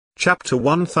Chapter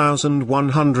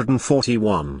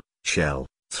 1141, Shell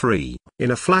 3. In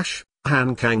a flash,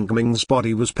 Han Kangming's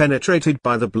body was penetrated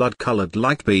by the blood-colored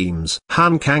light beams.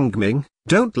 Han Kangming,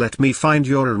 don't let me find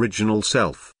your original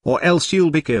self, or else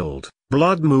you'll be killed,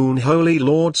 Blood Moon Holy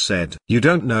Lord said. You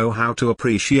don't know how to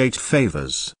appreciate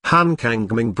favors. Han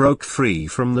Kangming broke free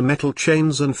from the metal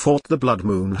chains and fought the Blood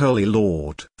Moon Holy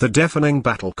Lord. The deafening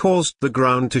battle caused the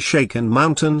ground to shake and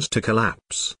mountains to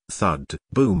collapse. Thud,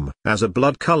 boom, as a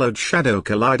blood-colored shadow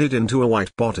collided into a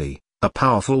white body. A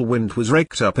powerful wind was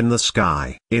raked up in the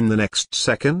sky. In the next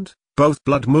second, both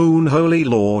Blood Moon Holy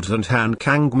Lord and Han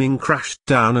Kangming crashed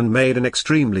down and made an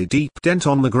extremely deep dent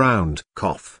on the ground.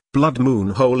 Cough. Blood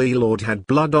Moon Holy Lord had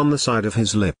blood on the side of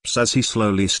his lips as he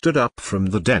slowly stood up from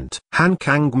the dent. Han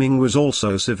Kangming was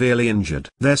also severely injured.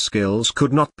 Their skills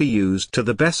could not be used to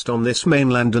the best on this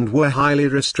mainland and were highly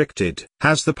restricted.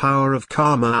 Has the power of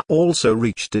karma also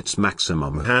reached its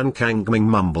maximum? Han Kangming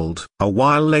mumbled. A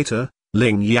while later,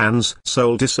 Ling Yan's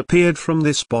soul disappeared from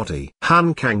this body.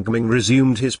 Han Kangming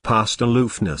resumed his past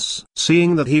aloofness.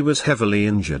 Seeing that he was heavily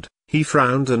injured, he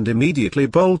frowned and immediately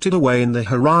bolted away in the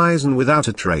horizon without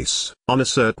a trace. On a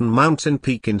certain mountain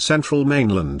peak in central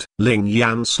mainland, Ling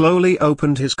Yan slowly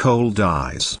opened his cold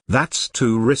eyes. That's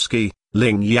too risky,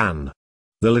 Ling Yan.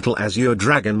 The little azure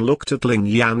dragon looked at Ling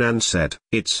Yan and said,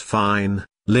 "It's fine."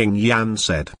 Ling Yan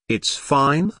said, "It's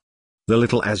fine?" The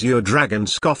little azure dragon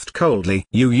scoffed coldly.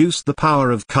 "You used the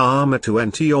power of karma to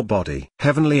enter your body.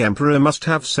 Heavenly Emperor must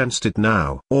have sensed it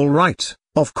now." "All right,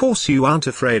 of course you aren't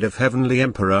afraid of Heavenly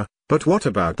Emperor, but what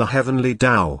about the Heavenly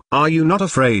Tao? Are you not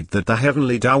afraid that the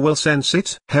Heavenly Tao will sense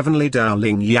it?" Heavenly Tao.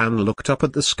 Ling Yan looked up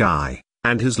at the sky,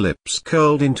 and his lips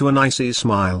curled into an icy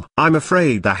smile. "I'm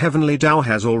afraid the Heavenly Tao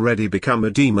has already become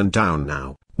a demon Tao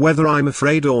now. Whether I'm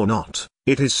afraid or not,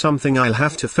 it is something I'll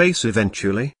have to face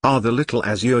eventually." The little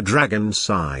azure dragon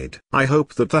sighed. "I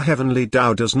hope that the Heavenly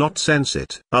Tao does not sense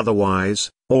it. Otherwise,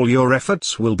 all your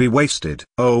efforts will be wasted."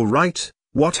 "Oh right,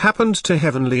 what happened to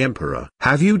Heavenly Emperor?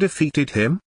 Have you defeated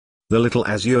him?" The little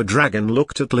azure dragon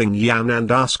looked at Ling Yan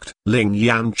and asked. Ling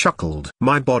Yan chuckled.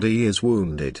 "My body is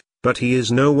wounded, but he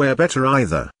is nowhere better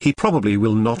either. He probably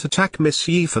will not attack Miss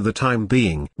Yi for the time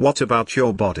being." "What about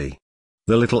your body?"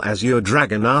 the little azure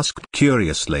dragon asked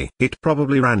curiously. "It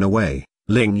probably ran away,"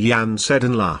 Ling Yan said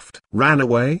and laughed. "Ran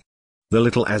away?" The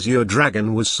little azure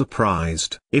dragon was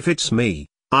surprised. "If it's me,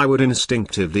 I would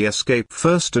instinctively escape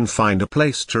first and find a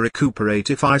place to recuperate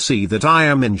if I see that I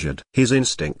am injured. His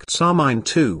instincts are mine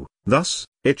too, thus,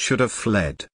 it should have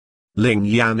fled," Ling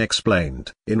Yan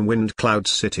explained. In Wind Cloud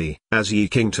City, as Yi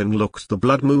Qingtang looked the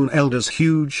Blood Moon Elder's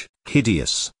huge,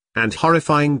 hideous, and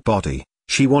horrifying body,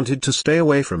 she wanted to stay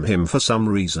away from him for some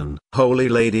reason. "Holy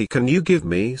Lady, can you give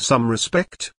me some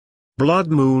respect?"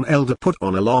 Blood Moon Elder put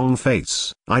on a long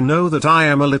face. "I know that I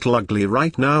am a little ugly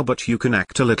right now, but you can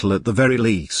act a little at the very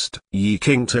least." Yi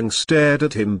Qingtang stared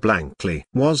at him blankly.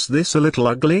 Was this a little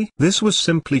ugly? This was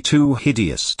simply too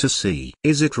hideous to see.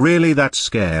 "Is it really that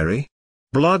scary?"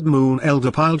 Blood Moon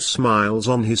Elder piled smiles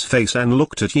on his face and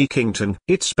looked at Yi Qingtang.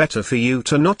 "It's better for you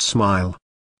to not smile."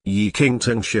 Yi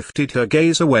Qingtang shifted her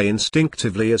gaze away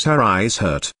instinctively as her eyes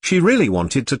hurt. She really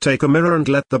wanted to take a mirror and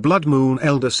let the Blood Moon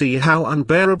Elder see how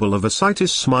unbearable of a sight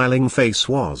his smiling face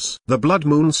was. The Blood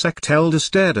Moon Sect Elder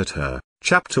stared at her.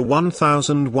 Chapter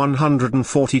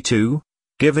 1142,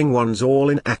 Giving One's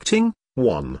All in Acting,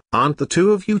 1. Aren't the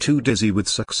two of you too dizzy with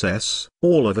success?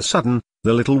 All of a sudden,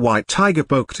 the little white tiger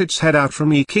poked its head out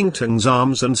from Yi Qingtang's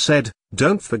arms and said,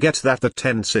 "Don't forget that the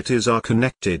 10 cities are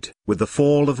connected. With the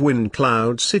fall of Wind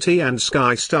Cloud City and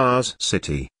Sky Stars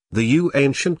City, the Yu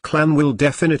ancient clan will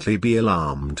definitely be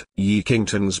alarmed." Yi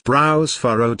Qingtang's brows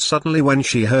furrowed suddenly when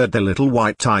she heard the little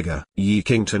white tiger. Yi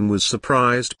Qingtang was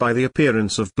surprised by the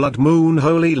appearance of Blood Moon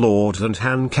Holy Lord and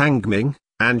Han Kangming,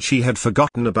 and she had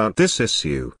forgotten about this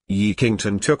issue. Yi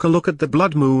Qingtang took a look at the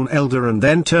Blood Moon Elder and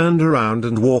then turned around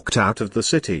and walked out of the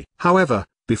city. However,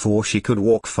 before she could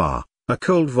walk far, a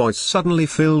cold voice suddenly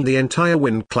filled the entire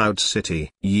Wind Cloud City.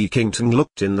 Yi Qingtang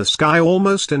looked in the sky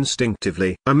almost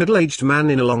instinctively. A middle-aged man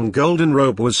in a long golden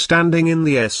robe was standing in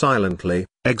the air silently,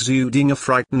 exuding a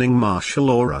frightening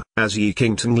martial aura. As Yi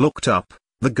Qingtang looked up,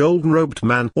 the golden-robed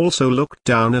man also looked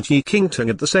down at Yi Qingtang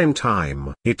at the same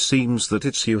time. "It seems that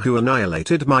it's you who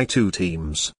annihilated my 2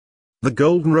 teams." The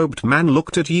golden-robed man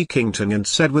looked at Yi Qingtang and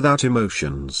said without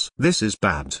emotions, "This is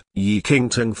bad." Yi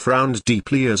Qingtang frowned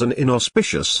deeply as an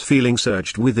inauspicious feeling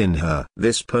surged within her.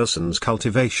 This person's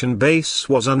cultivation base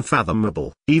was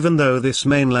unfathomable. Even though this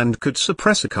mainland could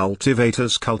suppress a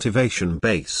cultivator's cultivation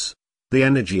base, the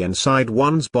energy inside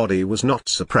one's body was not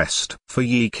suppressed. For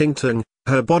Yi Qingtang,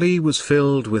 her body was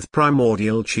filled with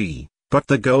primordial qi, But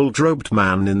the gold-robed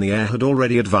man in the air had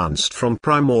already advanced from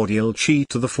primordial chi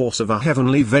to the force of a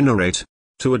heavenly venerate.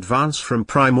 To advance from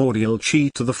primordial chi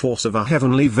to the force of a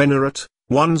heavenly venerate,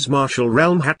 one's martial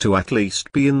realm had to at least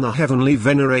be in the heavenly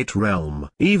venerate realm.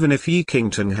 Even if Yi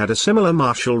Qingtang had a similar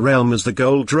martial realm as the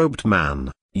gold-robed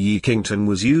man, Yi Qingtang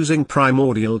was using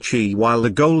primordial chi while the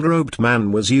gold-robed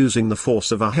man was using the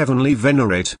force of a heavenly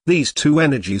venerate. These two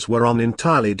energies were on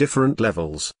entirely different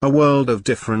levels. A world of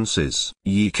differences.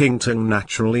 Yi Qingtang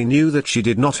naturally knew that she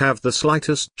did not have the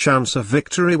slightest chance of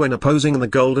victory when opposing the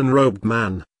golden-robed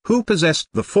man, who possessed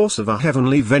the force of a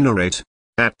heavenly venerate.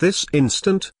 At this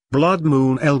instant, Blood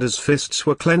Moon Elder's fists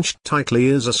were clenched tightly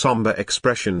as a somber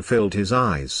expression filled his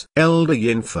eyes. Elder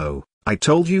Yinfo, I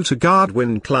told you to guard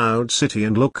Wind Cloud City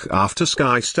and look after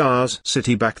Sky Stars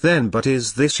City back then, but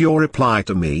is this your reply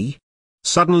to me?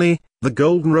 Suddenly, the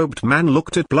golden-robed man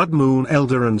looked at Blood Moon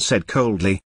Elder and said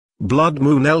coldly. Blood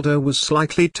Moon Elder was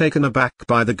slightly taken aback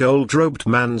by the gold-robed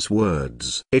man's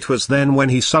words. It was then when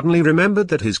he suddenly remembered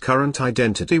that his current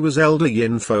identity was Elder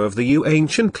Yinfo of the Yu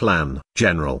Ancient Clan.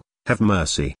 General, have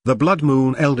mercy. The Blood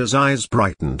Moon Elder's eyes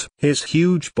brightened. His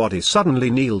huge body suddenly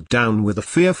kneeled down with a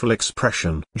fearful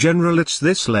expression. General, it's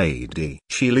this lady.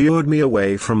 She lured me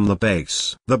away from the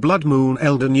base. The Blood Moon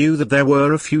Elder knew that there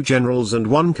were a few generals and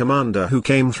one commander who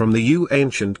came from the Yu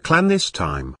Ancient Clan this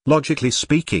time. Logically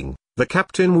speaking, the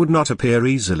captain would not appear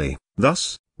easily.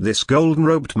 Thus, this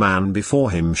golden-robed man before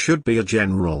him should be a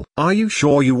general. Are you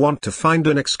sure you want to find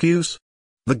an excuse?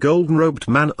 The golden-robed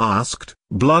man asked.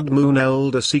 Blood Moon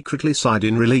Elder secretly sighed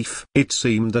in relief. It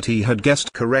seemed that he had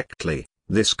guessed correctly.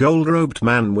 This gold-robed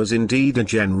man was indeed a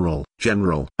general.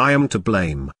 General, I am to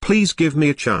blame. Please give me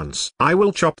a chance. I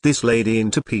will chop this lady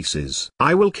into pieces.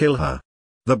 I will kill her.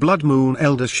 The Blood Moon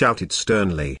Elder shouted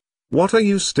sternly. What are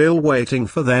you still waiting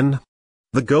for then?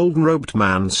 The golden-robed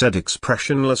man said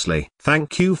expressionlessly,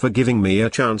 thank you for giving me a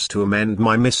chance to amend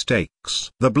my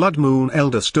mistakes. The Blood Moon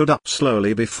Elder stood up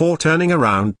slowly before turning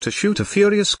around to shoot a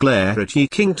furious glare at Yi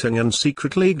Qingtang and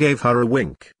secretly gave her a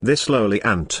wink. This lowly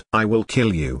ant, I will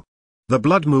kill you. The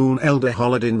Blood Moon Elder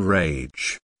hollered in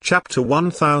rage. Chapter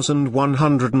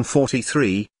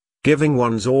 1143, Giving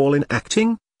One's All in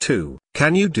Acting, 2.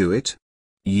 Can you do it?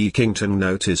 Yi Qingtang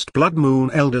noticed Blood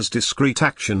Moon Elder's discreet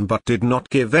action but did not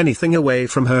give anything away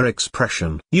from her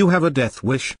expression. You have a death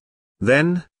wish?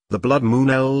 Then, the Blood Moon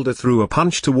Elder threw a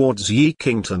punch towards Yi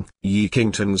Qingtang. Yi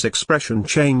Qingtang's expression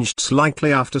changed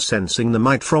slightly after sensing the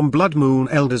might from Blood Moon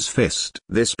Elder's fist.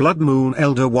 This Blood Moon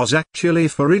Elder was actually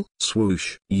for it.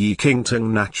 Swoosh. Yi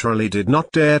Qingtang naturally did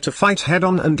not dare to fight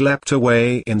head-on and leapt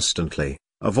away instantly,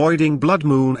 avoiding Blood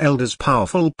Moon Elder's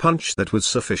powerful punch that was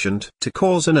sufficient to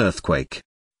cause an earthquake.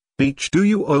 Beach, do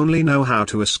you only know how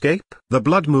to escape? The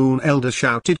Blood Moon Elder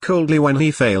shouted coldly when he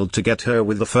failed to get her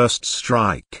with the first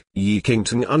strike. Yi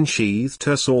Qingtang unsheathed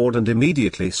her sword and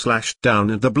immediately slashed down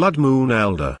at the Blood Moon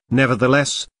Elder.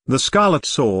 Nevertheless, the scarlet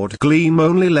sword gleam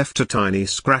only left a tiny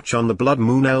scratch on the Blood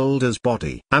Moon Elder's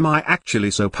body. Am I actually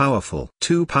so powerful?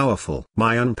 Too powerful.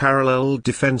 My unparalleled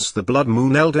defense. The Blood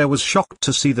Moon Elder was shocked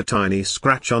to see the tiny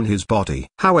scratch on his body.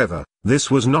 However, this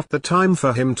was not the time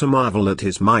for him to marvel at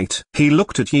his might. He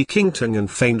looked at Yi Qingtang and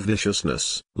feigned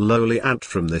viciousness. Lowly ant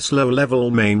from this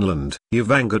low-level mainland,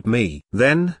 you've angered me.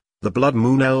 Then, the Blood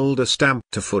Moon Elder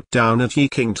stamped a foot down at Yi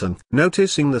Qingtang.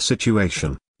 Noticing the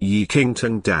situation, Yi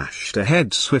Qingtang dashed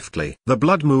ahead swiftly. The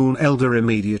Blood Moon Elder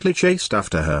immediately chased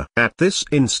after her. At this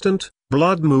instant,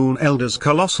 Blood Moon Elder's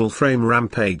colossal frame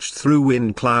rampaged through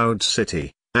Wind Cloud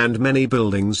City, and many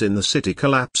buildings in the city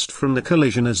collapsed from the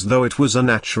collision as though it was a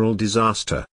natural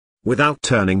disaster. Without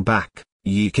turning back,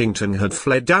 Yi Qingtang had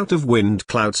fled out of Wind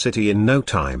Cloud City in no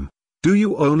time. Do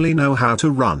you only know how to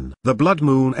run? The Blood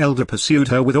Moon Elder pursued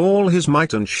her with all his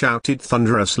might and shouted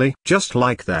thunderously. Just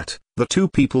like that, the two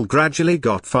people gradually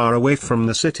got far away from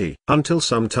the city. Until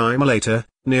some time later,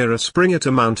 near a spring at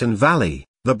a mountain valley,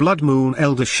 the Blood Moon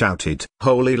Elder shouted,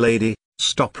 Holy Lady,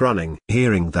 stop running.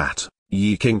 Hearing that,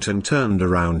 Yi Qingtang turned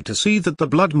around to see that the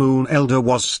Blood Moon Elder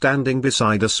was standing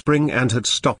beside a spring and had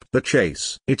stopped the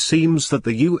chase. It seems that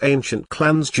the Yu Ancient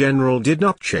Clan's general did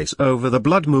not chase over. The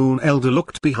Blood Moon Elder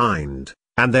looked behind,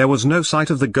 and there was no sight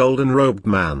of the golden-robed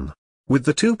man. With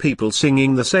the two people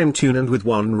singing the same tune and with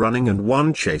one running and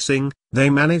one chasing, they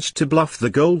managed to bluff the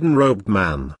golden-robed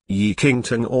man. Yi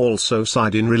Qingtang also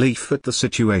sighed in relief at the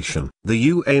situation. The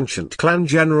Yu Ancient Clan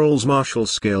general's martial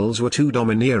skills were too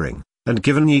domineering. And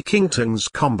given Yi Qingtang's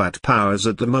combat powers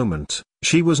at the moment,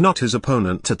 she was not his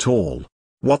opponent at all.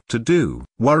 What to do?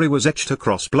 Worry was etched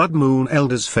across Blood Moon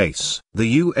Elder's face. The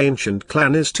Yu Ancient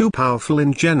Clan is too powerful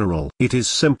in general. It is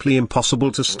simply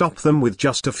impossible to stop them with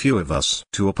just a few of us.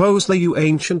 To oppose the Yu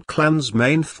Ancient Clan's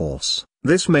main force,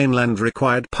 This mainland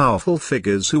required powerful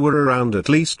figures who were around at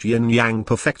least Yin-Yang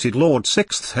perfected Lord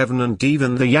 6th Heaven and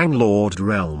even the Yang Lord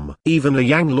realm. Even a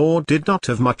Yang Lord did not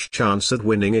have much chance at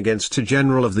winning against a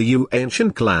general of the Yu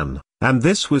ancient clan, and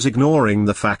this was ignoring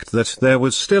the fact that there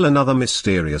was still another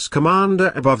mysterious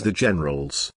commander above the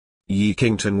generals. Yi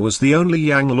Qingtang was the only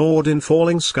Yang Lord in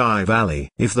Falling Sky Valley.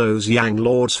 If those Yang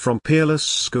Lords from Peerless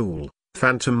School,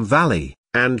 Phantom Valley,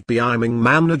 and Beiming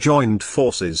Manor joined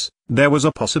forces, there was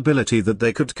a possibility that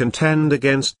they could contend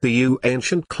against the Yu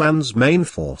ancient clan's main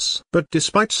force. But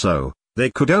despite so, they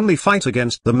could only fight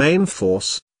against the main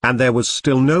force, and there was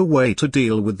still no way to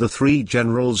deal with the three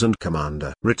generals and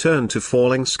commander. Return to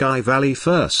Falling Sky Valley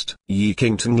first. Yi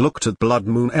Qingtang looked at Blood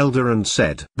Moon Elder and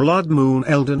said. Blood Moon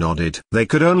Elder nodded. They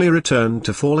could only return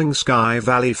to Falling Sky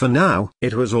Valley for now.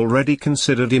 It was already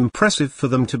considered impressive for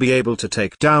them to be able to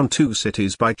take down two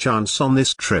cities by chance on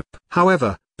this trip.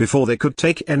 However, before they could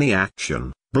take any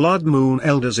action, Blood Moon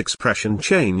Elder's expression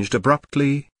changed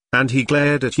abruptly, and he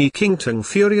glared at Yi Qingtang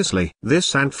furiously.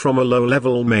 This ant from a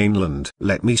low-level mainland.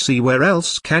 Let me see, where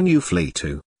else can you flee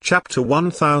to? Chapter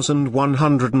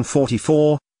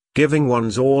 1144, Giving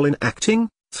One's All in Acting,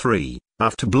 3.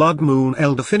 After Blood Moon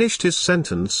Elder finished his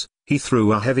sentence, he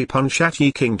threw a heavy punch at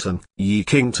Yi Qingtang. Yi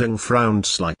Qingtang frowned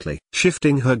slightly.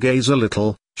 Shifting her gaze a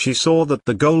little, she saw that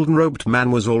the golden-robed man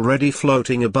was already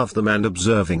floating above them and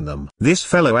observing them. This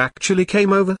fellow actually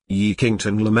came over. Yi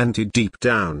Qingtang lamented deep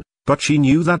down, but she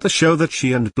knew that the show that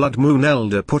she and Blood Moon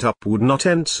Elder put up would not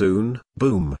end soon.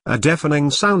 Boom! A deafening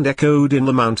sound echoed in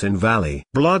the mountain valley.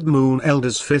 Blood Moon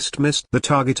Elder's fist missed the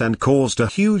target and caused a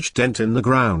huge dent in the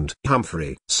ground.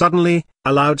 Humphrey! Suddenly,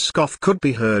 a loud scoff could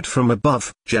be heard from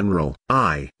above. General!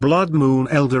 Blood Moon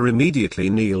Elder immediately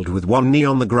kneeled with one knee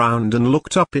on the ground and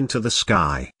looked up into the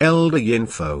sky. Elder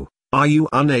Yinfo, are you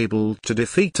unable to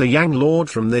defeat a Yang Lord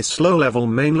from this low-level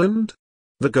mainland?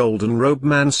 The golden-robed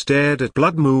man stared at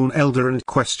Blood Moon Elder and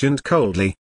questioned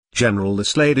coldly. General,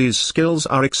 this lady's skills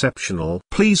are exceptional.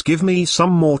 Please give me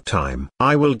some more time.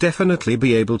 I will definitely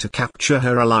be able to capture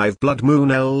her alive, Blood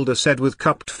Moon Elder said with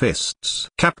cupped fists.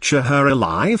 Capture her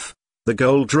alive? The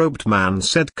gold-robed man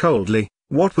said coldly.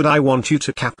 What would I want you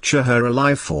to capture her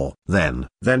alive for? Then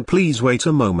please wait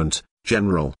a moment,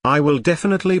 General. I will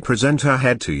definitely present her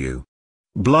head to you.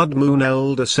 Blood Moon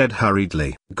Elder said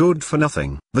hurriedly. Good for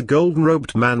nothing. The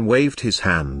golden-robed man waved his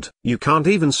hand. You can't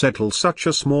even settle such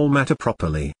a small matter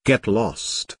properly. Get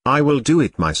lost. I will do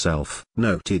it myself.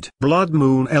 Noted. Blood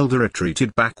Moon Elder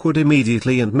retreated backward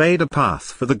immediately and made a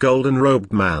path for the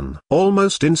golden-robed man.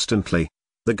 Almost instantly,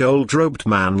 the gold-robed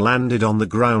man landed on the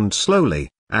ground slowly,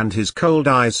 and his cold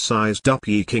eyes sized up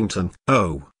Yi Qingtang.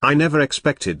 Oh, I never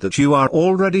expected that you are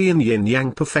already in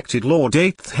Yin-Yang perfected Lord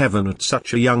 8th Heaven at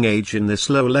such a young age in this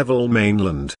low-level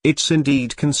mainland. It's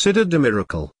indeed considered a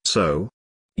miracle. So?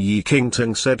 Yi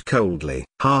Qingtang said coldly.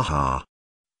 Ha ha.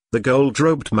 The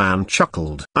gold-robed man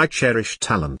chuckled. I cherish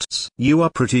talents. You are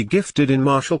pretty gifted in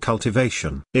martial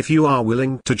cultivation. If you are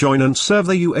willing to join and serve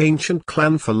the Yu ancient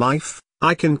clan for life,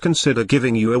 I can consider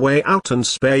giving you a way out and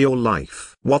spare your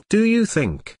life. What do you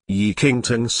think? Yi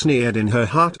Qingtang sneered in her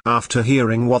heart after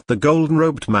hearing what the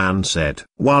golden-robed man said.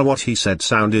 While what he said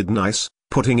sounded nice,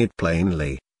 putting it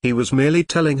plainly, he was merely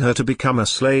telling her to become a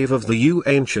slave of the Yu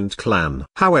ancient clan.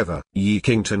 However, Yi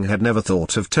Qingtang had never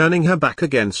thought of turning her back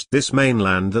against this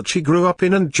mainland that she grew up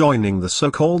in and joining the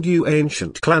so-called Yu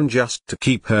ancient clan just to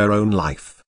keep her own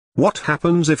life. What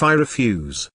happens if I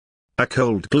refuse? A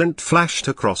cold glint flashed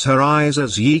across her eyes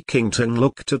as Yi Qingtang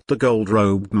looked at the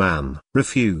gold-robed man.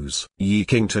 Refuse. Yi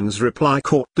Qingtang's reply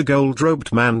caught the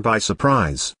gold-robed man by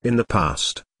surprise. In the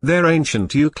past, their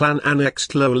ancient Yu clan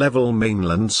annexed low-level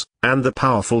mainlands, and the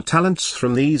powerful talents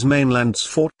from these mainlands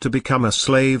fought to become a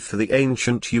slave for the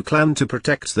ancient Yu clan to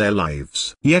protect their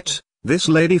lives. Yet, this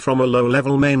lady from a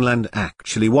low-level mainland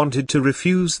actually wanted to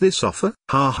refuse this offer?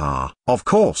 Ha ha. Of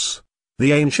course.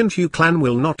 The ancient Yu clan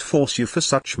will not force you for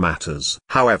such matters.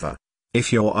 However,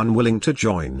 if you're unwilling to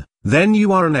join, then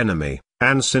you are an enemy,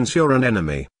 and since you're an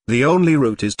enemy, the only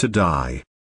route is to die.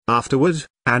 Afterward,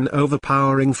 an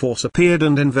overpowering force appeared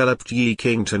and enveloped Yi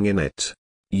Qingtang in it.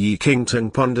 Yi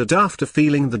Qingtang pondered after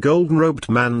feeling the golden-robed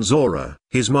man's aura.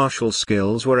 His martial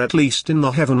skills were at least in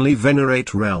the heavenly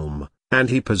venerate realm,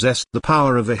 and he possessed the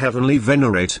power of a heavenly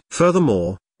venerate.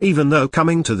 Furthermore, even though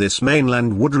coming to this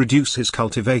mainland would reduce his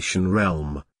cultivation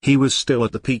realm, he was still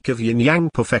at the peak of Yin-Yang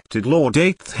perfected Lord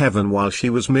 8th Heaven while she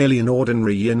was merely an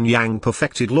ordinary Yin-Yang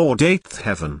perfected Lord 8th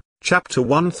Heaven. Chapter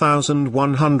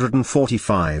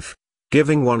 1145.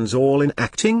 Giving One's All in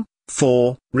Acting,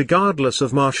 4. Regardless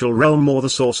of martial realm or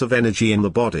the source of energy in the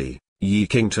body, Yi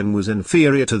Qingtang was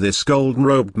inferior to this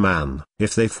golden-robed man.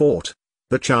 If they fought,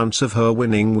 the chance of her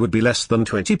winning would be less than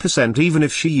 20% even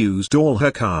if she used all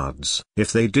her cards.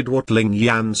 If they did what Ling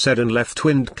Yan said and left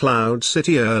Twinned Cloud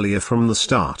City earlier from the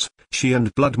start, she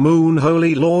and Blood Moon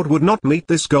Holy Lord would not meet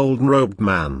this golden-robed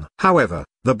man. However,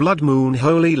 the Blood Moon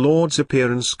Holy Lord's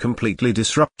appearance completely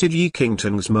disrupted Yi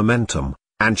Qingtang's momentum,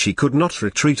 and she could not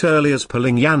retreat early as per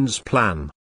Ling Yan's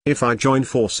plan. If I join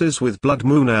forces with Blood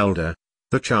Moon Elder,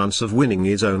 the chance of winning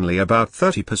is only about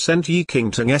 30%, Yi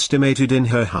Qingtang estimated in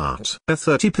her heart. A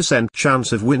 30%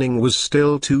 chance of winning was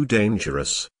still too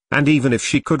dangerous, and even if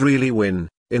she could really win,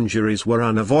 injuries were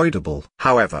unavoidable.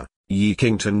 However, Yi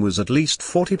Qingtang was at least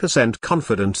 40%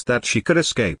 confident that she could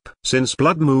escape. Since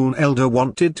Blood Moon Elder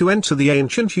wanted to enter the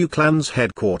ancient Yu clan's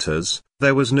headquarters,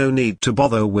 there was no need to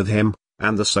bother with him,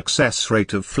 and the success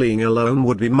rate of fleeing alone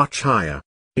would be much higher.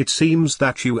 It seems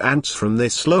that you ants from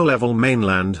this low-level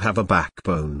mainland have a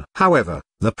backbone. However,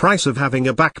 the price of having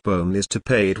a backbone is to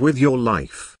pay it with your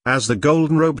life. As the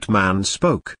golden-robed man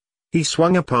spoke, he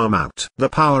swung a palm out. The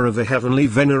power of a heavenly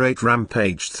venerate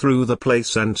rampaged through the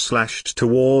place and slashed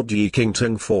toward Yi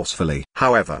Qingtang forcefully.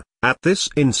 However, at this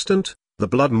instant, the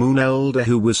Blood Moon Elder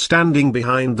who was standing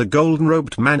behind the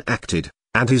golden-robed man acted,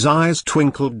 and his eyes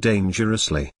twinkled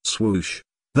dangerously. Swoosh!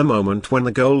 The moment when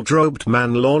the gold-robed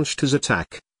man launched his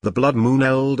attack, the Blood Moon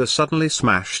Elder suddenly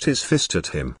smashed his fist at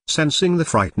him. Sensing the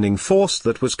frightening force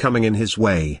that was coming in his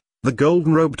way, the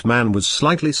golden-robed man was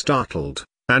slightly startled,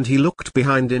 and he looked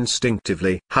behind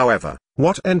instinctively. However,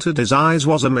 what entered his eyes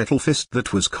was a metal fist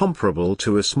that was comparable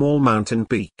to a small mountain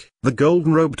peak. The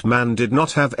golden-robed man did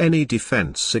not have any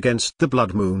defense against the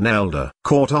Blood Moon Elder.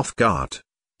 Caught off guard,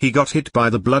 he got hit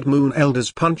by the Blood Moon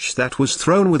Elder's punch that was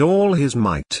thrown with all his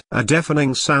might. A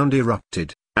deafening sound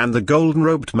erupted, and the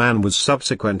golden-robed man was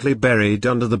subsequently buried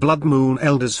under the Blood Moon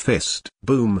Elder's fist.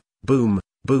 Boom, boom,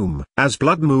 boom. As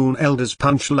Blood Moon Elder's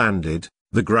punch landed,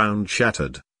 the ground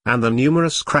shattered, and the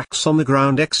numerous cracks on the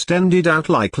ground extended out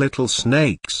like little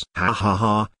snakes. Ha ha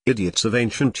ha, idiots of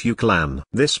ancient Yu clan.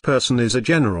 This person is a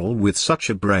general with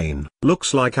such a brain.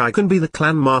 Looks like I can be the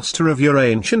clan master of your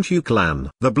ancient Yu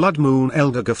clan. The Blood Moon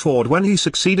Elder guffawed when he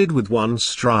succeeded with one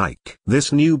strike.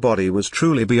 This new body was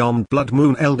truly beyond Blood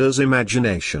Moon Elder's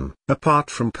imagination.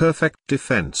 Apart from perfect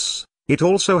defense, it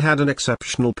also had an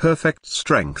exceptional perfect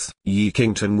strength. Yi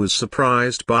Qingtang was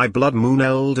surprised by Blood Moon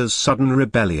Elder's sudden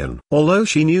rebellion. Although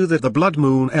she knew that the Blood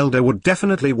Moon Elder would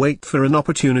definitely wait for an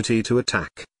opportunity to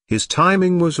attack, his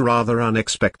timing was rather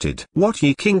unexpected. What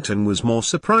Yi Qingtang was more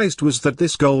surprised was that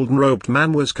this golden-robed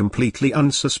man was completely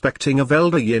unsuspecting of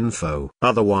Elder Yinfo.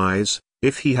 Otherwise,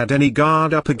 if he had any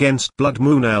guard up against Blood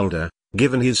Moon Elder,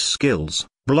 given his skills,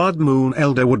 Blood Moon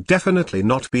Elder would definitely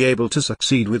not be able to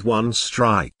succeed with one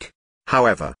strike.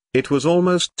 However, it was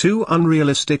almost too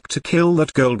unrealistic to kill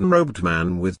that golden-robed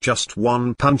man with just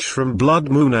one punch from Blood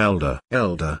Moon Elder.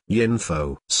 Elder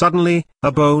Yinfo. Suddenly,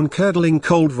 a bone-curdling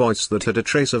cold voice that had a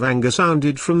trace of anger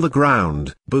sounded from the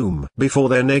ground. Boom! Before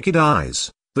their naked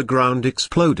eyes, the ground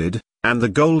exploded, and the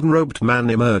golden-robed man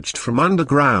emerged from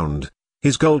underground.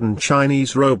 His golden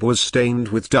Chinese robe was stained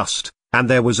with dust, and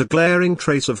there was a glaring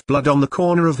trace of blood on the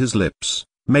corner of his lips,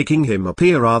 making him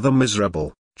appear rather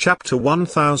miserable. Chapter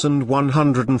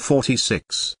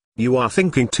 1146. You are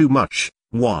thinking too much.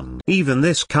 1. Even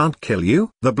this can't kill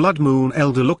you? The Blood Moon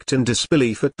Elder looked in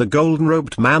disbelief at the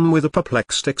golden-robed man with a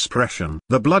perplexed expression.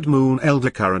 The Blood Moon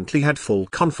Elder currently had full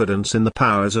confidence in the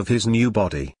powers of his new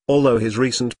body. Although his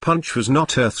recent punch was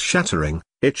not earth-shattering,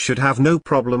 it should have no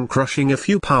problem crushing a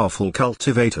few powerful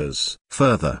cultivators.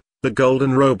 Further, the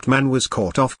golden-robed man was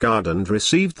caught off guard and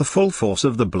received the full force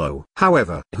of the blow.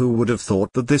 However, who would have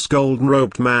thought that this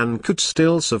golden-robed man could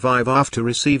still survive after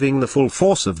receiving the full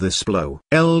force of this blow?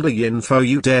 Elder Yinfo,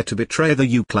 you dare to betray the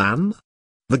Yu clan?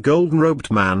 The golden-robed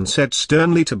man said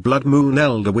sternly to Blood Moon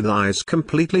Elder with eyes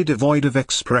completely devoid of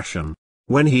expression.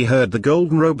 When he heard the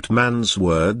golden-robed man's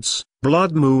words,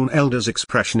 Blood Moon Elder's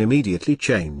expression immediately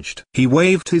changed. He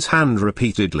waved his hand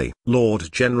repeatedly.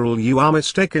 Lord General, you are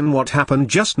mistaken. What happened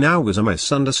just now was a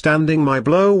misunderstanding. My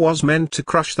blow was meant to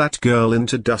crush that girl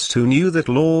into dust. Who knew that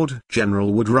Lord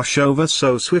General would rush over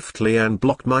so swiftly and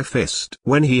block my fist?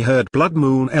 When he heard Blood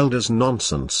Moon Elder's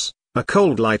nonsense, a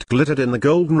cold light glittered in the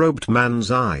golden-robed man's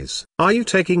eyes. Are you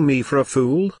taking me for a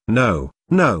fool? No,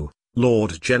 no,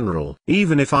 Lord General.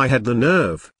 Even if I had the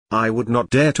nerve, I would not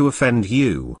dare to offend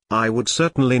you. I would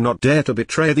certainly not dare to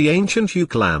betray the ancient Yu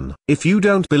clan. If you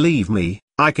don't believe me,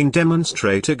 I can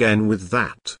demonstrate again with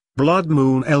that. Blood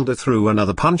Moon Elder threw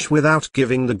another punch without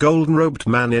giving the golden-robed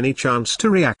man any chance to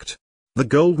react. The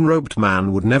golden-robed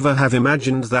man would never have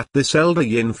imagined that this elder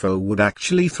Yinfo would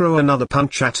actually throw another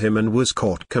punch at him and was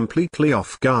caught completely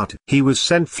off guard. He was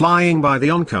sent flying by the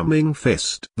oncoming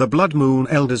fist. The Blood Moon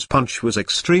Elder's punch was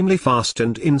extremely fast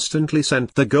and instantly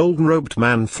sent the golden-robed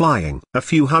man flying. A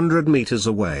few hundred meters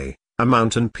away, a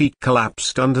mountain peak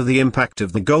collapsed under the impact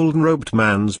of the golden-robed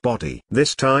man's body.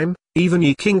 This time, even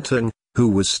Yi Qingtang, who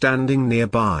was standing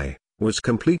nearby, was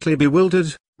completely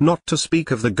bewildered, not to speak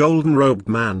of the golden-robed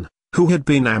man, who had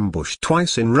been ambushed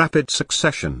twice in rapid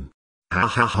succession. Ha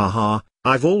ha ha ha,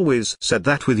 I've always said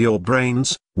that with your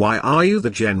brains, why are you the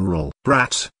general?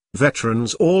 Brat,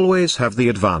 veterans always have the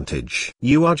advantage.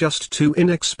 You are just too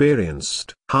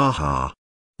inexperienced. Ha ha.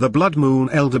 The Blood Moon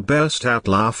Elder burst out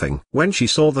laughing. When she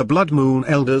saw the Blood Moon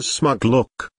Elder's smug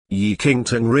look, Yi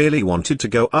Qingtang really wanted to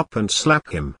go up and slap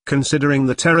him. Considering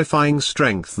the terrifying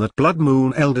strength that Blood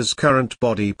Moon Elder's current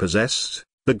body possessed,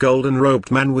 the golden-robed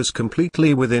man was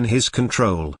completely within his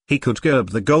control. He could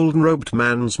curb the golden-robed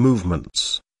man's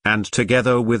movements, and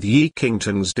together with Yi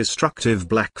Qingtang's destructive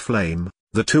black flame,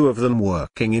 the two of them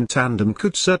working in tandem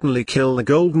could certainly kill the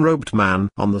golden-robed man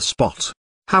on the spot.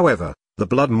 However, the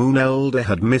Blood Moon Elder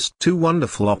had missed two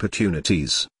wonderful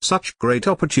opportunities. Such great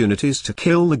opportunities to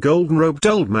kill the golden-robed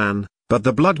old man, but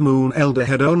the Blood Moon Elder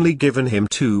had only given him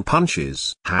 2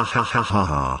 punches. Ha ha ha ha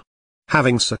ha.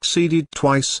 Having succeeded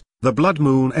twice, the Blood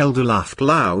Moon Elder laughed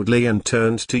loudly and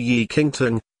turned to Yi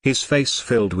Qingtang, his face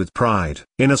filled with pride.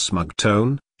 In a smug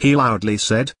tone, he loudly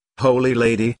said, "Holy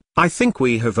Lady, I think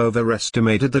we have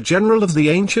overestimated the general of the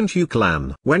ancient Yu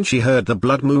clan." When she heard the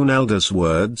Blood Moon Elder's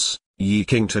words, Yi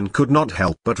Qingtang could not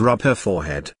help but rub her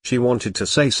forehead. She wanted to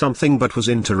say something but was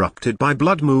interrupted by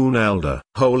Blood Moon Elder.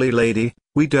 "Holy Lady,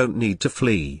 we don't need to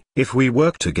flee. If we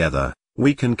work together,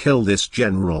 we can kill this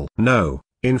general." "No,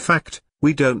 in fact,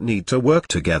 we don't need to work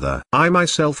together. I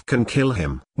myself can kill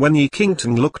him." When Yi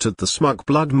Qingtang looked at the smug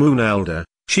Blood Moon Elder,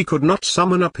 she could not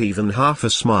summon up even half a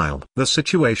smile. The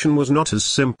situation was not as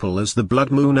simple as the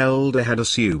Blood Moon Elder had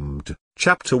assumed.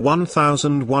 Chapter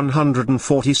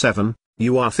 1147,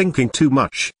 You Are Thinking Too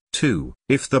Much, 2.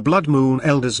 If the Blood Moon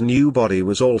Elder's new body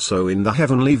was also in the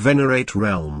heavenly venerate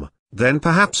realm, then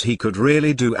perhaps he could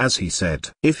really do as he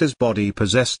said. If his body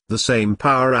possessed the same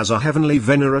power as a heavenly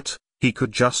venerate, he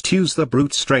could just use the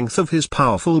brute strength of his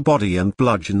powerful body and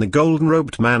bludgeon the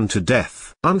golden-robed man to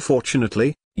death.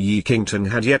 Unfortunately, Yi Qingtang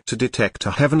had yet to detect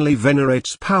a heavenly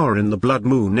venerate's power in the Blood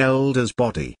Moon Elder's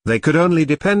body. They could only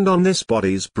depend on this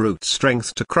body's brute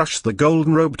strength to crush the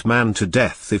golden-robed man to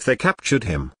death if they captured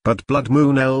him. But Blood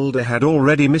Moon Elder had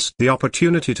already missed the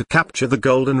opportunity to capture the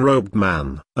golden-robed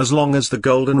man. As long as the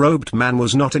golden-robed man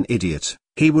was not an idiot,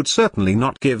 he would certainly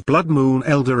not give Blood Moon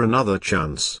Elder another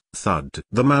chance. Thud.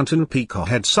 The mountain peak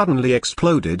had suddenly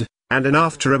exploded, and an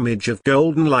afterimage of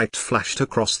golden light flashed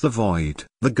across the void.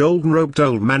 The golden-robed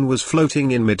old man was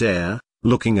floating in midair,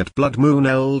 looking at Blood Moon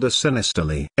Elder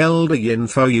sinisterly. "Elder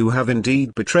Yinfo, you have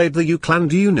indeed betrayed the Yu clan.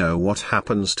 Do you know what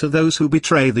happens to those who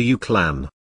betray the Yu clan?"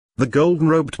 The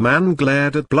golden-robed man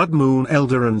glared at Blood Moon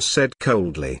Elder and said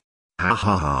coldly, "Ha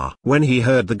ha ha." When he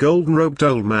heard the golden-robed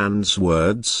old man's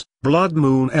words, Blood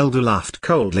Moon Elder laughed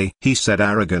coldly. He said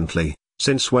arrogantly,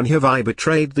 "Since when have I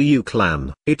betrayed the Yu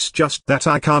clan? It's just that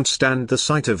I can't stand the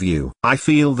sight of you. I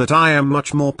feel that I am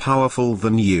much more powerful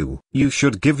than you. You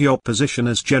should give your position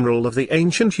as general of the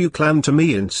ancient Yu clan to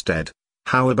me instead.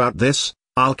 How about this?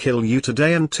 I'll kill you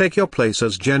today and take your place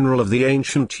as general of the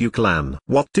ancient Yu clan.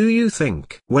 What do you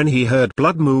think?" When he heard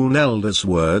Blood Moon Elder's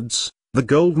words, the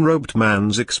golden-robed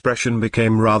man's expression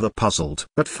became rather puzzled.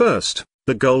 At first,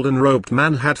 the golden-robed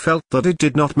man had felt that it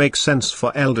did not make sense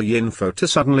for Elder Yinfo to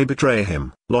suddenly betray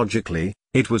him. Logically,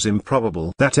 it was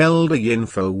improbable that Elder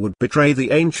Yinfo would betray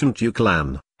the ancient Yu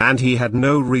clan, and he had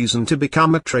no reason to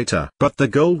become a traitor. But the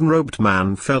golden-robed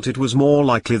man felt it was more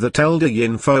likely that Elder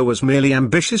Yinfo was merely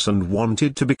ambitious and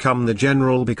wanted to become the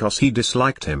general because he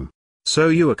disliked him. "So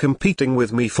you are competing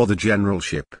with me for the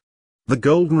generalship?" The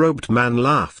golden-robed man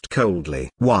laughed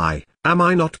coldly. "Why, am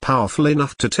I not powerful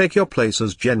enough to take your place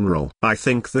as general? I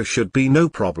think there should be no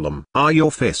problem. Are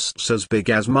your fists as big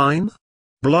as mine?"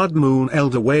 Blood Moon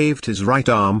Elder waved his right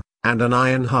arm, and an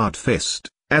iron-hard fist,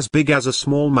 as big as a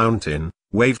small mountain,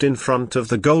 waved in front of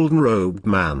the golden-robed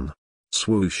man.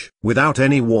 Swoosh! Without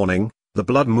any warning, the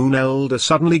Blood Moon Elder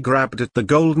suddenly grabbed at the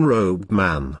golden-robed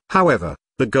man. However,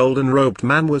 the golden-robed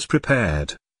man was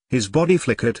prepared. His body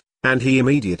flickered, and he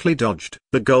immediately dodged.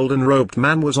 The golden-robed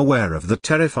man was aware of the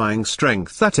terrifying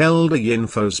strength that Elder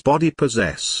Yinfo's body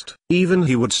possessed. Even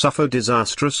he would suffer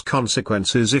disastrous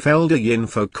consequences if Elder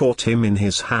Yinfo caught him in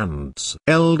his hands.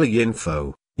 "Elder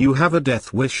Yinfo, You have a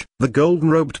death wish. The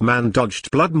golden-robed man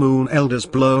dodged Blood Moon Elder's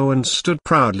blow and stood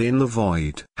proudly in the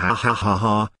void. Ha ha ha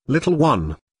ha, little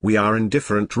one, we are in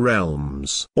different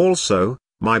realms. Also,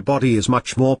 my body is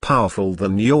much more powerful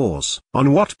than yours.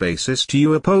 On what basis do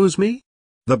you oppose me?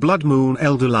 The Blood Moon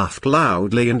Elder laughed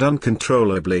loudly and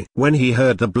uncontrollably. When he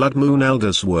heard the Blood Moon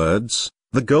Elder's words,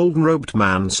 the golden-robed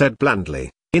man said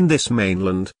blandly, in this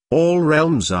mainland, all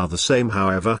realms are the same.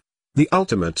 However, the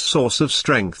ultimate source of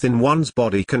strength in one's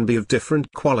body can be of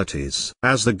different qualities.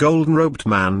 As the golden-robed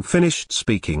man finished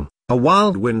speaking, a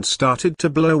wild wind started to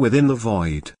blow within the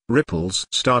void. Ripples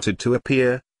started to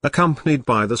appear, accompanied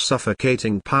by the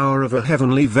suffocating power of a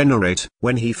heavenly venerate.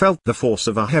 When he felt the force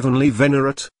of a heavenly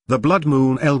venerate, the Blood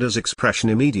Moon Elder's expression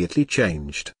immediately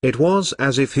changed. It was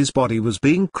as if his body was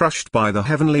being crushed by the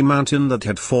heavenly mountain that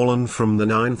had fallen from the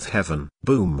ninth heaven.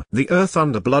 Boom! The earth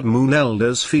under Blood Moon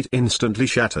Elder's feet instantly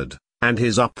shattered, and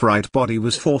his upright body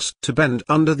was forced to bend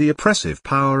under the oppressive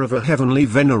power of a heavenly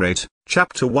venerate.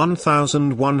 Chapter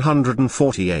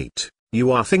 1148.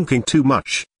 You are thinking too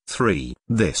much. 3.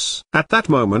 At that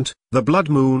moment, the Blood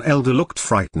Moon Elder looked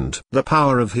frightened. The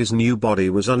power of his new body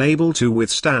was unable to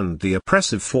withstand the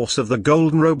oppressive force of the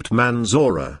golden-robed man's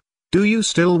aura. Do you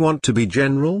still want to be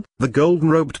general? The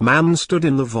golden-robed man stood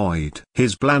in the void.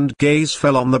 His bland gaze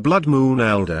fell on the Blood Moon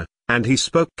Elder, and he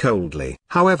spoke coldly.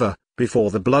 However,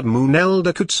 before the Blood Moon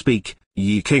Elder could speak,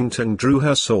 Yi Qingtang drew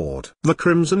her sword. The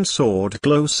crimson sword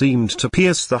glow seemed to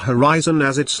pierce the horizon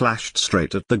as it slashed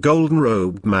straight at the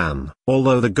golden-robed man.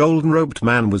 Although the golden-robed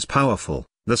man was powerful,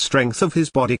 the strength of his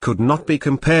body could not be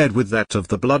compared with that of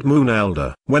the Blood Moon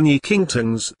Elder. When Yi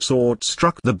Qingtang's sword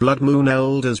struck the Blood Moon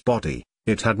Elder's body,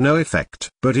 it had no effect.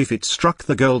 But if it struck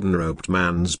the golden-robed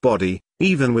man's body,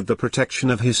 even with the protection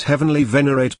of his heavenly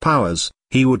venerate powers,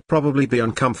 he would probably be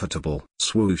uncomfortable.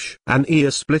 Swoosh! An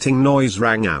ear-splitting noise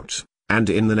rang out, and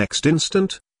in the next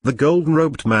instant, the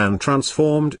golden-robed man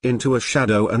transformed into a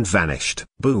shadow and vanished.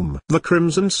 Boom! The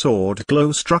crimson sword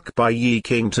glow struck by Yi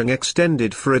Qingtang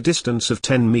extended for a distance of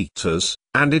 10 meters,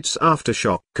 and its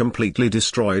aftershock completely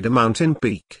destroyed a mountain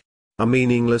peak. A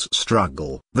meaningless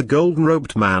struggle. The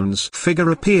golden-robed man's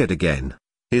figure appeared again.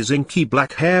 His inky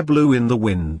black hair blew in the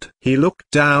wind. He looked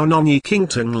down on Yi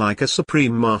Qingtang like a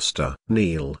supreme master.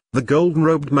 Kneel. The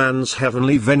golden-robed man's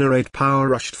heavenly venerate power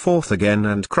rushed forth again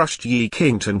and crushed Yi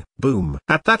Qingtang. Boom!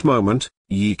 At that moment,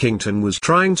 Yi Qingtang was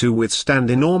trying to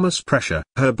withstand enormous pressure.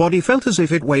 Her body felt as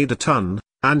if it weighed a ton,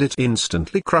 and it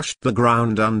instantly crushed the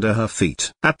ground under her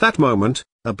feet. At that moment,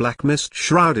 a black mist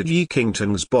shrouded Yi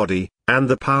Qingtang's body, and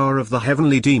the power of the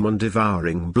heavenly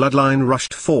demon-devouring bloodline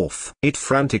rushed forth. It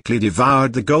frantically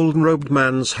devoured the golden-robed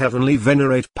man's heavenly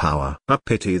venerate power. A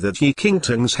pity that Yi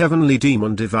Qingtang's heavenly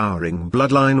demon-devouring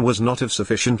bloodline was not of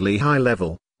sufficiently high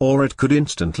level, or it could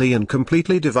instantly and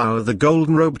completely devour the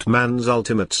golden-robed man's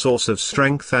ultimate source of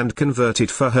strength and convert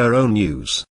it for her own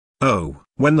use. Oh,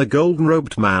 when the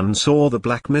golden-robed man saw the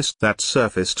black mist that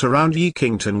surfaced around Yi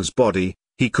Qingtang's body,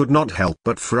 he could not help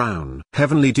but frown.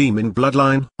 Heavenly Demon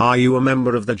Bloodline. Are you a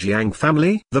member of the Jiang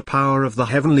family? The power of the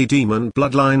Heavenly Demon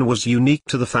Bloodline was unique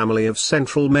to the family of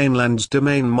Central Mainland's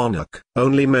domain monarch.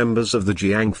 Only members of the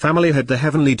Jiang family had the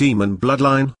Heavenly Demon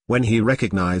Bloodline. When he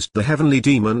recognized the Heavenly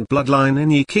Demon Bloodline in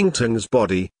Yi Qingtang's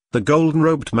body, the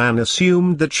golden-robed man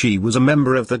assumed that she was a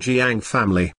member of the Jiang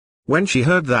family. When she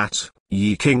heard that,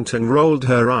 Yi Qingtang rolled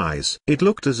her eyes. It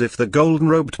looked as if the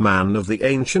golden-robed man of the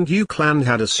ancient Yu clan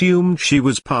had assumed she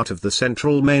was part of the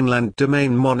Central Mainland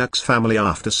Domain Monarch's family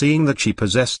after seeing that she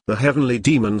possessed the Heavenly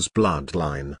Demon's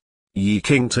bloodline. Yi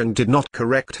Qingtang did not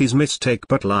correct his mistake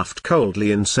but laughed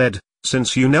coldly and said,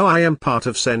 "Since you know I am part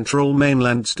of Central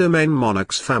Mainland's Domain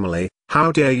Monarch's family,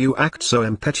 how dare you act so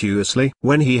impetuously?"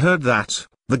 When he heard that,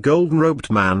 the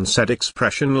golden-robed man said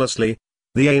expressionlessly,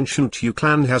 "The ancient Yu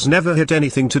clan has never had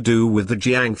anything to do with the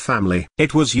Jiang family.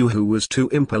 It was you who was too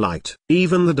impolite.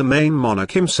 Even the domain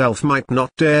monarch himself might not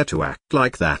dare to act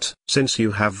like that. Since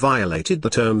you have violated the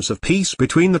terms of peace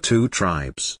between the two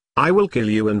tribes, I will kill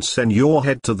you and send your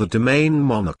head to the domain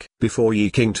monarch." Before Yi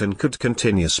Qingtang could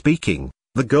continue speaking,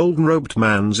 the golden-robed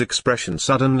man's expression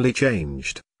suddenly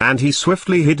changed, and he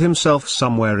swiftly hid himself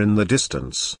somewhere in the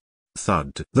distance.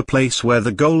 Thud. The place where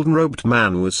the golden-robed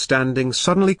man was standing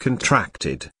suddenly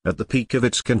contracted. At the peak of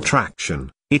its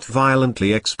contraction, it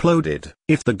violently exploded.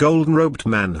 If the golden-robed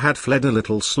man had fled a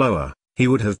little slower, he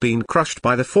would have been crushed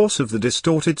by the force of the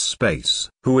distorted space.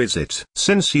 "Who is it?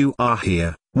 Since you are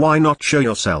here, why not show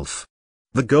yourself?"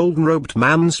 The golden-robed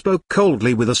man spoke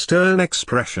coldly with a stern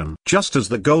expression. Just as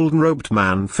the golden-robed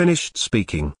man finished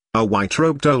speaking, a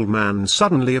white-robed old man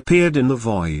suddenly appeared in the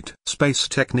void. Space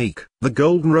technique. The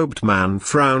golden-robed man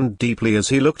frowned deeply as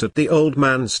he looked at the old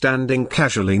man standing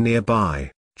casually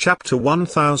nearby. Chapter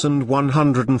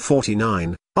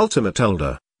 1149, Ultimate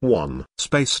Elder. 1.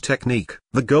 Space Technique.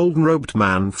 The golden-robed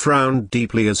man frowned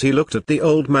deeply as he looked at the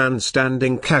old man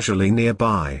standing casually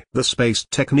nearby. The space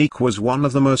technique was one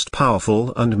of the most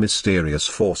powerful and mysterious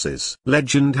forces.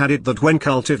 Legend had it that when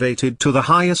cultivated to the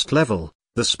highest level,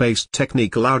 the space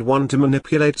technique allowed one to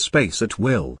manipulate space at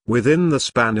will. Within the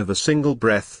span of a single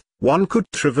breath, one could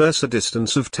traverse a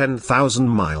distance of 10,000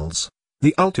 miles.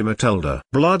 The Ultimate Elder.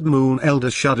 Blood Moon Elder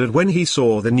shuddered when he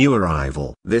saw the new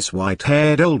arrival. This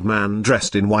white-haired old man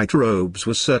dressed in white robes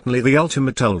was certainly the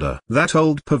Ultimate Elder. That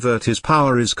old pervert, his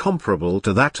power is comparable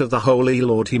to that of the Holy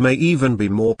Lord. He may even be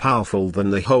more powerful than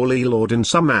the Holy Lord in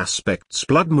some aspects.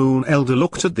 Blood Moon Elder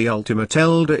looked at the Ultimate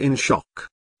Elder in shock.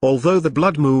 Although the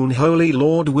Blood Moon Holy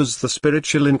Lord was the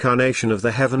spiritual incarnation of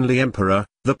the Heavenly Emperor,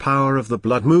 the power of the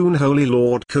Blood Moon Holy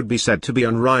Lord could be said to be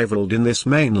unrivaled in this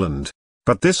mainland.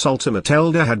 But this Ultimate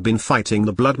Elder had been fighting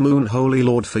the Blood Moon Holy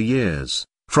Lord for years,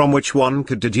 from which one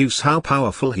could deduce how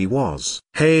powerful he was.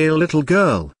 "Hey little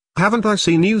girl, haven't I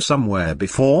seen you somewhere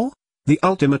before?" The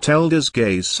Ultimate Elder's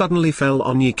gaze suddenly fell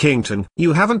on Yi Qingtang.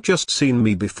 "You haven't just seen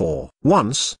me before.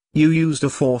 Once, you used a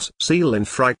force seal and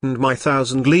frightened my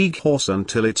 1,000-league horse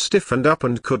until it stiffened up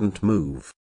and couldn't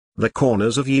move." The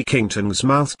corners of Yi Qingtang's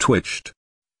mouth twitched.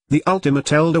 The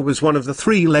Ultimate Elder was one of the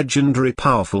 3 legendary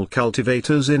powerful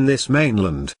cultivators in this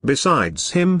mainland.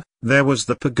 Besides him, there was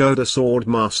the Pagoda Sword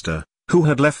Master, who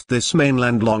had left this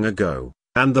mainland long ago,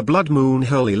 and the Blood Moon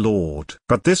Holy Lord.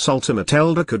 But this Ultimate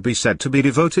Elder could be said to be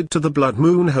devoted to the Blood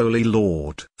Moon Holy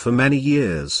Lord. For many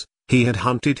years, he had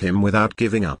hunted him without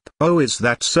giving up. "Oh, is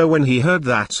that so?" When he heard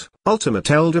that, Ultimate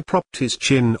Elder propped his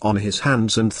chin on his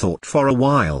hands and thought for a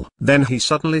while. Then he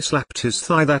suddenly slapped his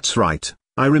thigh. "That's right.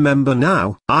 I remember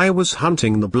now. I was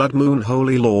hunting the Blood Moon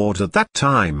Holy Lord at that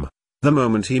time." The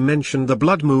moment he mentioned the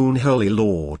Blood Moon Holy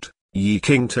Lord, Yi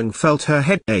Qingtang felt her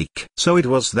head ache. So it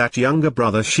was that younger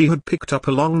brother she had picked up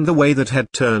along the way that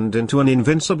had turned into an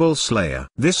invincible slayer.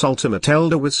 This Ultimate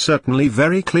Elder was certainly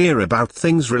very clear about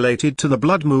things related to the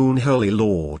Blood Moon Holy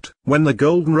Lord. When the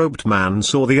golden-robed man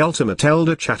saw the Ultimate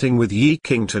Elder chatting with Yi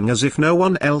Qingtang as if no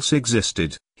one else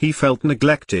existed, he felt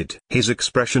neglected. His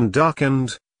expression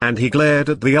darkened, and he glared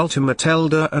at the Ultimate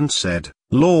Elder and said,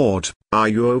 "Lord, are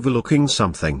you overlooking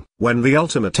something?" When the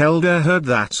Ultimate Elder heard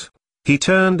that, he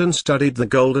turned and studied the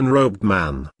golden-robed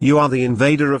man. "You are the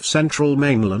invader of Central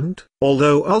Mainland?"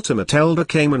 Although Ultimate Elder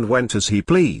came and went as he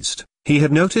pleased, he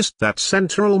had noticed that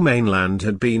Central Mainland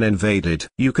had been invaded.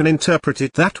 "You can interpret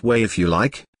it that way if you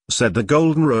like," said the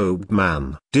golden-robed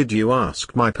man. "Did you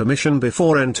ask my permission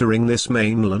before entering this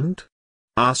mainland?"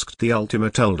 asked the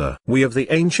Ultimate Elder. "We of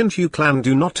the ancient Yu clan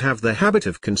do not have the habit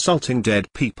of consulting dead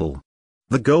people."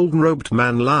 The golden-robed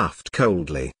man laughed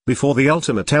coldly. Before the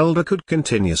Ultimate Elder could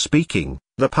continue speaking,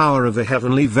 the power of a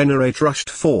heavenly venerate rushed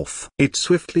forth. It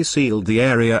swiftly sealed the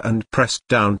area and pressed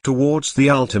down towards the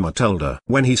Ultimate Elder.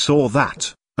 When he saw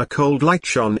that, a cold light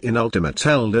shone in Ultimate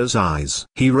Elder's eyes.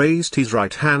 He raised his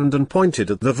right hand and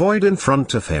pointed at the void in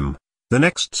front of him. The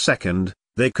next second,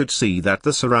 they could see that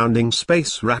the surrounding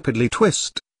space rapidly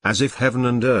twisted, as if heaven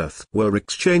and earth were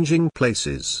exchanging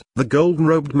places. The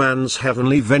golden-robed man's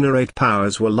heavenly venerate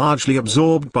powers were largely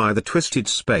absorbed by the twisted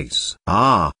space.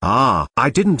 I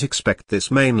didn't expect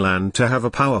this mainland to have a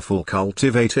powerful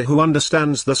cultivator who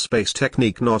understands the space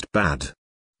technique. Not bad."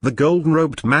 The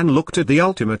golden-robed man looked at the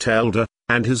Ultimate Elder,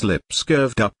 and his lips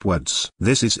curved upwards.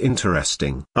 "This is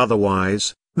interesting.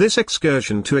 Otherwise, this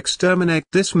excursion to exterminate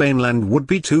this mainland would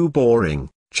be too boring."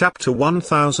 Chapter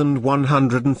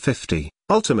 1150,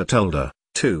 Ultimate Elder.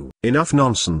 2. Enough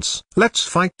nonsense. Let's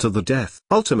fight to the death.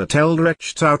 Ultimate Elder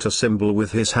etched out a symbol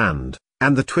with his hand,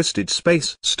 and the twisted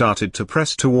space started to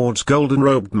press towards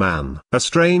golden-robed man. A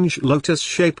strange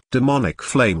lotus-shaped demonic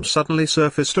flame suddenly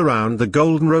surfaced around the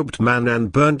golden-robed man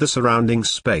and burned the surrounding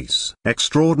space.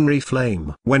 Extraordinary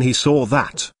flame. When he saw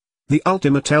that, the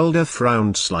Ultimate Elder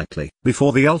frowned slightly.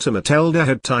 Before the Ultimate Elder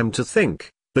had time to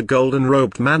think, the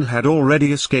golden-robed man had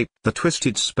already escaped the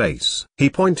twisted space. He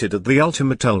pointed at the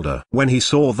Ultimate Elder. When he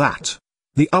saw that,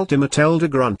 the Ultimate Elder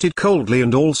grunted coldly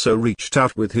and also reached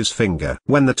out with his finger.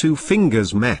 When the 2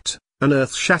 fingers met, an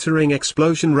earth-shattering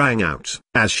explosion rang out.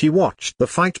 As she watched the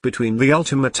fight between the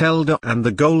Ultimate Elder and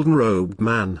the golden-robed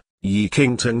man, Yi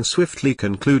Qingtang swiftly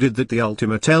concluded that the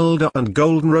Ultimate Elder and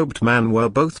golden-robed man were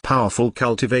both powerful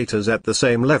cultivators at the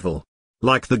same level.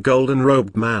 Like the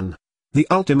golden-robed man, the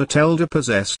Ultimate Elder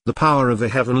possessed the power of a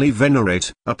heavenly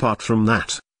venerate. Apart from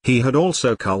that, he had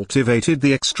also cultivated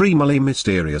the extremely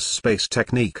mysterious space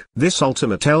technique. This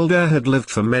Ultimate Elder had lived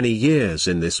for many years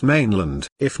in this mainland.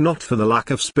 If not for the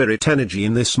lack of spirit energy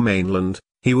in this mainland,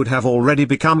 he would have already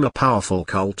become a powerful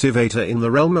cultivator in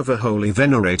the realm of a holy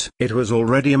venerate. It was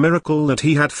already a miracle that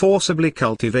he had forcibly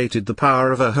cultivated the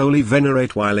power of a holy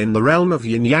venerate while in the realm of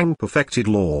yin-yang perfected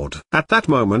lord. At that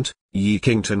moment, Yi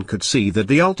Qingtang could see that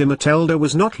the ultimate elder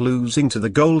was not losing to the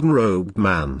golden-robed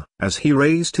man. As he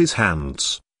raised his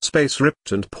hands, space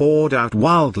ripped and poured out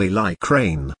wildly like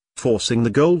rain, forcing the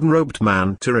golden-robed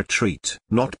man to retreat.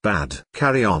 Not bad.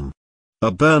 Carry on. A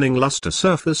burning luster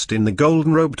surfaced in the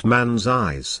golden-robed man's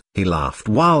eyes. He laughed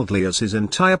wildly as his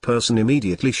entire person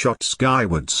immediately shot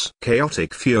skywards.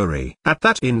 Chaotic fury. At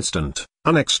that instant,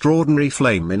 an extraordinary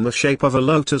flame in the shape of a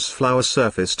lotus flower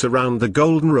surfaced around the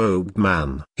golden-robed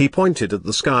man. He pointed at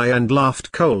the sky and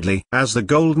laughed coldly. As the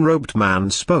golden-robed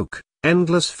man spoke,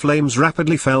 endless flames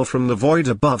rapidly fell from the void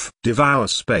above. Devour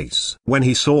space. When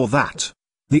he saw that,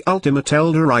 the ultimate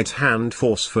elder right hand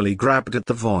forcefully grabbed at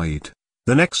the void.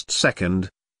 The next second,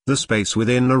 the space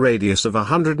within a radius of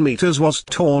 100 meters was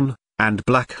torn, and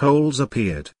black holes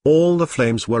appeared. All the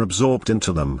flames were absorbed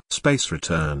into them. Space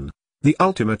return. The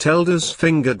ultimate elder's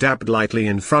finger dabbed lightly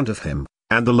in front of him,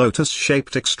 and the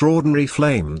lotus-shaped extraordinary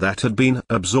flame that had been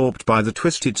absorbed by the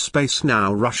twisted space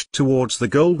now rushed towards the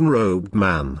golden-robed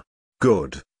man.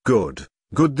 Good, good,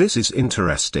 good, this is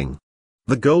interesting.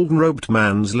 The golden-robed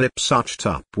man's lips arched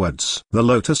upwards. The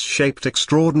lotus-shaped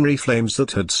extraordinary flames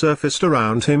that had surfaced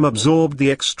around him absorbed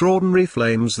the extraordinary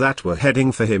flames that were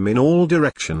heading for him in all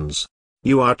directions.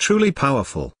 You are truly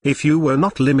powerful. If you were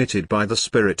not limited by the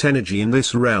spirit energy in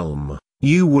this realm,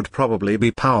 you would probably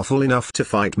be powerful enough to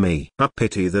fight me. A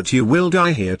pity that you will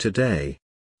die here today.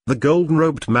 The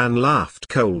golden-robed man laughed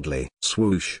coldly.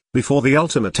 Swoosh. Before the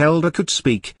ultimate elder could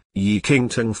speak, Yi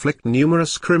Qingtang flicked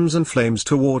numerous crimson flames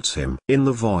towards him. In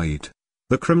the void,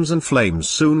 the crimson flames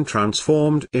soon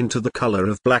transformed into the color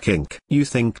of black ink. You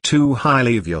think too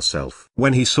highly of yourself.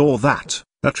 When he saw that,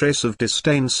 a trace of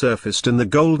disdain surfaced in the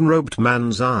golden-robed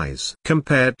man's eyes.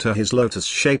 Compared to his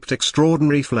lotus-shaped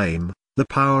extraordinary flame, the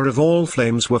power of all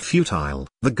flames were futile.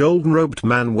 The golden-robed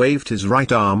man waved his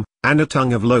right arm, and a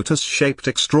tongue of lotus-shaped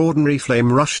extraordinary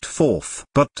flame rushed forth.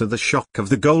 But to the shock of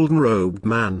the golden-robed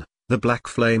man, the black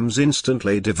flames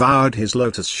instantly devoured his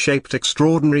lotus-shaped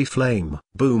extraordinary flame.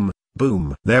 Boom,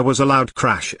 boom. There was a loud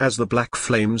crash as the black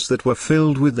flames that were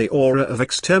filled with the aura of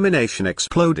extermination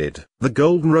exploded. The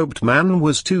golden-robed man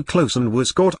was too close and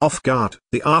was caught off guard.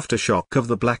 The aftershock of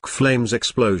the black flames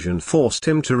explosion forced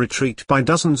him to retreat by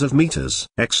dozens of meters.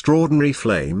 Extraordinary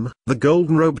flame. The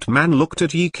golden-robed man looked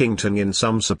at Yi Qingtang in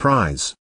some surprise.